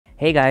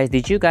Hey guys,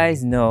 did you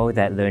guys know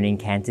that learning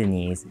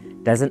Cantonese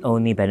doesn't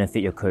only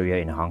benefit your career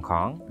in Hong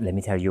Kong? Let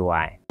me tell you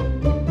why.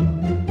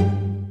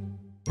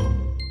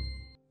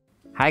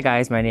 Hi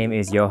guys, my name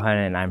is Johan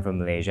and I'm from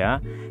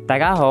Malaysia. 大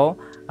家好，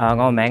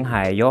我名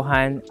係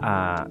Johan，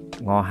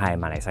我係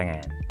馬來西亞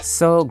人。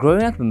So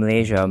growing up in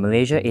Malaysia,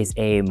 Malaysia is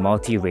a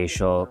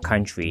multiracial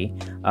country,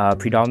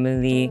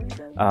 predominantly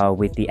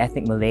with the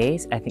ethnic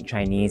Malays, ethnic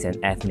Chinese, and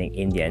ethnic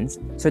Indians.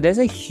 So there's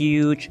a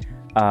huge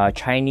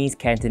Chinese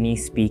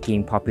Cantonese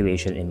speaking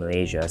population in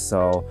Malaysia.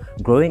 So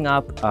growing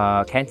up,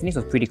 Cantonese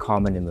was pretty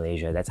common in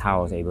Malaysia. That's how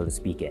I was able to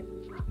speak it.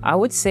 I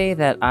would say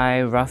that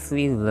I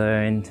roughly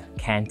learned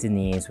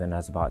Cantonese when I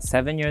was about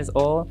 7 years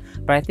old,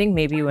 but I think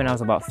maybe when I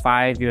was about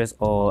 5 years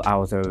old, I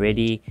was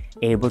already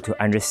able to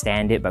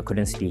understand it but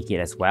couldn't speak it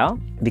as well,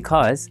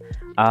 because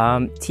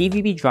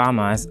TVB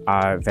dramas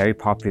are very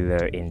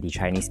popular in the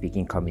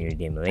Chinese-speaking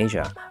community in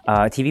Malaysia.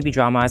 TVB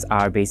dramas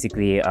are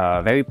basically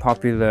a very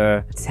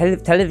popular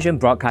television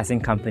broadcasting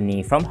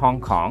company from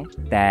Hong Kong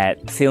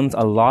that films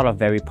a lot of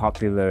very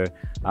popular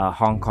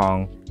Hong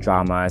Kong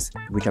dramas,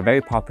 which are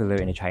very popular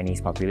in the Chinese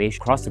population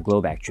across the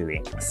globe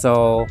actually.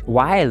 So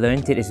why I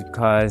learned it is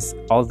because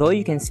although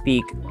you can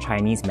speak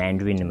Chinese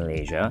Mandarin in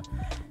Malaysia,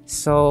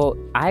 so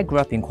I grew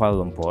up in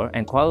Kuala Lumpur,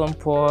 and Kuala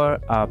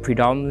Lumpur,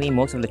 predominantly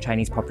most of the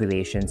Chinese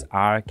populations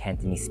are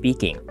Cantonese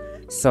speaking.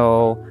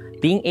 So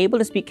being able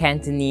to speak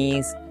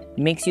Cantonese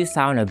makes you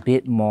sound a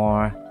bit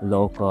more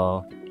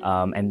local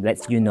and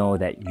lets you know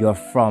that you're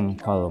from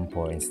Kuala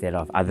Lumpur instead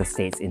of other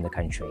states in the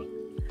country.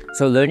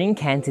 So learning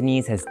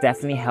Cantonese has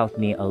definitely helped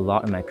me a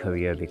lot in my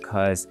career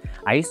because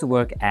I used to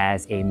work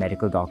as a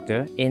medical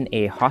doctor in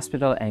a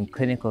hospital and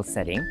clinical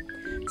setting.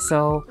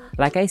 So,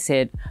 like I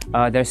said,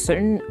 there are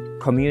certain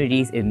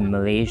communities in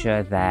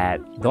Malaysia that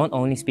don't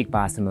only speak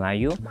Bahasa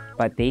Melayu,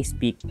 but they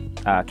speak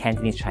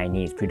Cantonese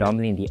Chinese,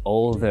 predominantly in the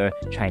older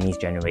Chinese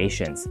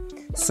generations.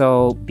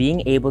 So,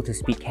 being able to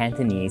speak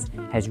Cantonese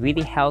has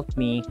really helped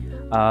me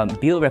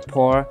build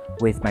rapport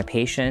with my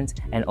patients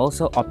and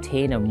also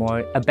obtain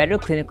a better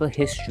clinical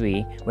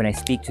history when I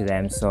speak to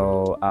them.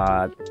 So,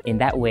 in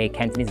that way,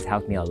 Cantonese has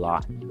helped me a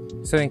lot.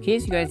 So, in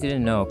case you guys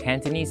didn't know,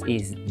 Cantonese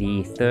is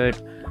the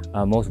third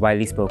most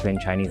widely spoken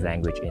Chinese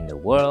language in the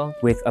world,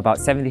 with about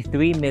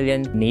 73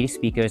 million native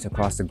speakers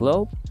across the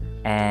globe.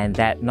 And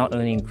that not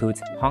only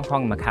includes Hong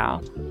Kong,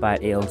 Macau,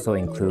 but it also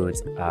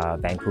includes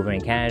Vancouver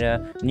in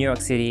Canada, New York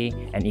City,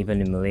 and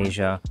even in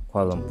Malaysia,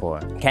 Kuala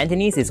Lumpur.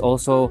 Cantonese is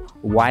also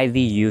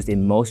widely used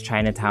in most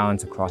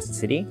Chinatowns across the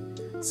city.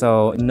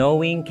 So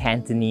knowing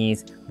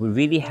Cantonese will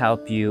really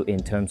help you in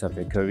terms of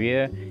your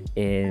career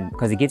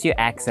because it gives you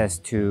access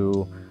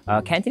to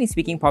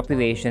Cantonese-speaking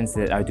populations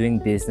that are doing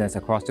business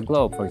across the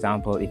globe. For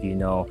example, if you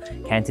know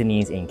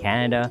Cantonese in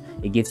Canada,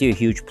 it gives you a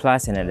huge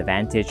plus and an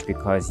advantage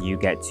because you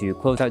get to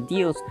close out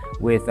deals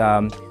with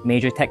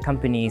major tech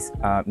companies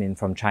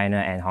from China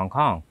and Hong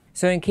Kong.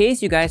 So in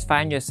case you guys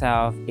find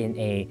yourself in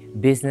a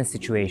business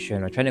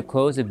situation or trying to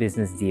close a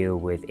business deal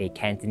with a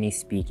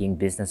Cantonese-speaking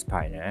business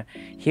partner,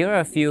 here are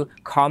a few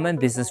common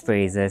business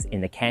phrases in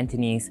the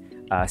Cantonese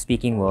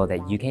speaking world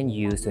that you can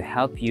use to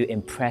help you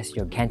impress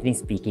your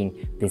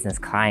Cantonese-speaking business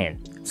client.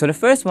 So the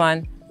first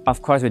one,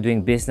 of course, we're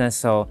doing business,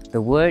 so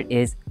the word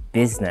is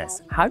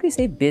business. How do you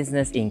say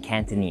business in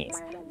Cantonese?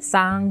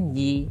 Sang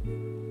yi,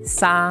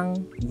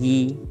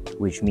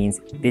 which means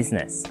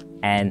business.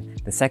 And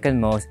the second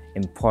most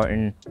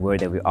important word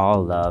that we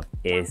all love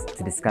is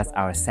to discuss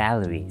our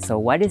salary. So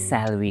what is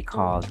salary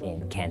called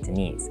in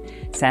Cantonese?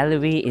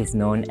 Salary is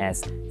known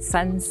as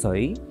san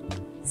sui.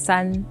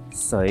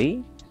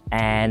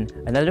 And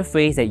another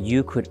phrase that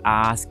you could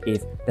ask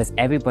is, does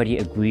everybody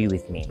agree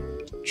with me?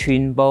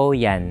 全部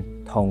人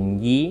同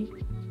意?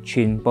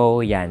 全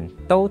部人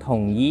都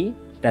同意?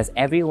 Does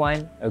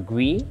everyone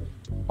agree?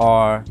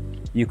 Or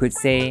you could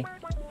say,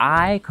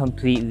 I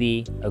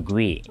completely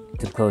agree.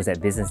 To close that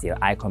business deal,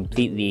 I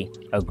completely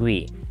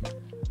agree.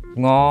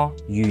 我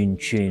完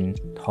全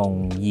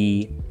同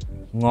意.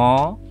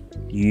 我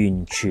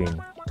完全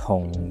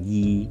同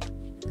意.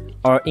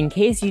 Or in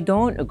case you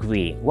don't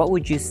agree, what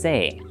would you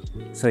say?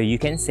 So you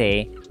can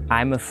say,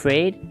 I'm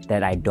afraid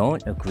that I don't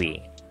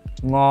agree.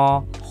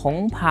 我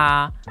恐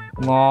怕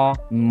我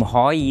唔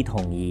可以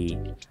同意.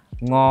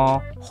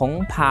 我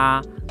恐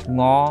怕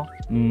我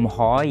唔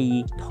可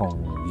以同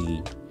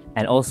意.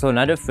 And also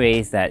another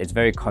phrase that is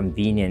very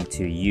convenient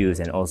to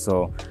use and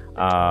also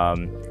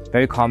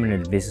very common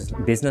in the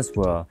business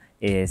world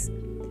is,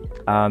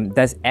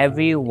 does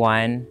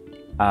everyone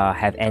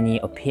have any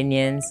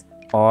opinions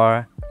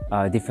or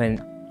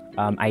different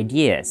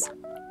ideas?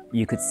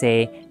 You could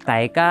say,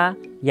 大家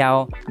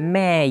有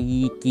咩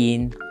意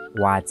見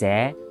或者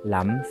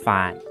諗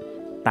法?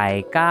 大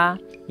家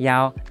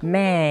有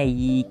咩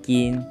意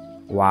見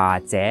或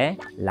者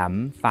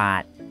諗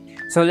法?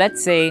 So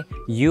let's say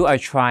you are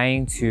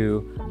trying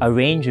to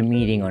arrange a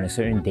meeting on a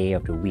certain day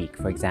of the week.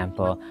 For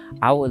example,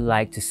 I would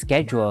like to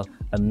schedule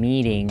a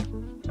meeting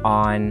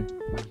on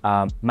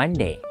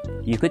Monday.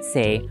 You could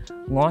say,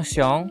 我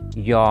想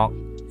約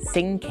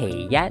星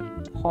期一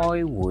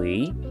開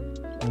會.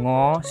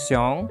 我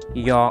想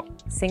約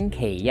星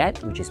期一,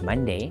 which is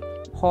Monday,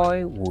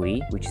 開會,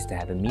 which is to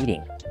have a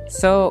meeting.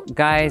 So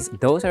guys,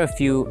 those are a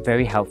few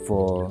very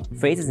helpful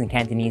phrases in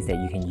Cantonese that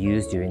you can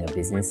use during a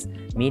business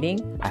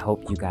meeting. I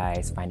hope you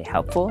guys find it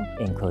helpful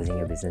in closing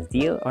your business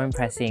deal or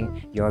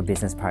impressing your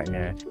business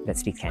partner that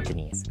speaks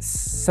Cantonese.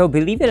 So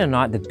believe it or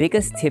not, the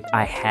biggest tip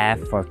I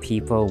have for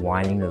people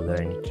wanting to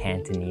learn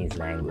Cantonese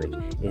language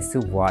is to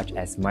watch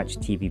as much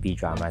TVB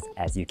dramas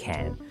as you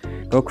can.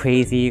 Go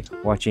crazy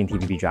watching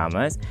TVB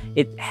dramas.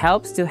 It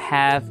helps to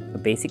have a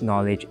basic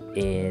knowledge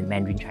in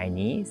Mandarin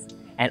Chinese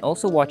and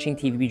also watching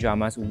TVB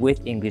dramas with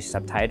English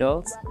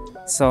subtitles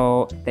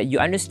so that you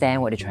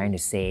understand what they're trying to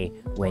say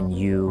when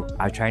you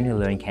are trying to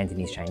learn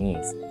Cantonese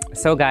Chinese.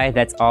 So guys,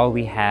 that's all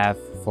we have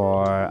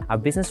for our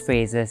business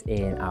phrases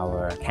in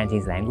our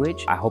Cantonese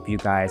language. I hope you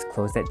guys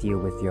close that deal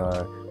with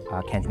your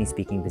Cantonese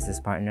speaking business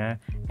partner,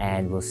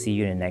 and we'll see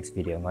you in the next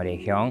video. 我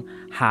哋響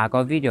下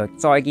個 video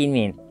再見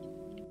面。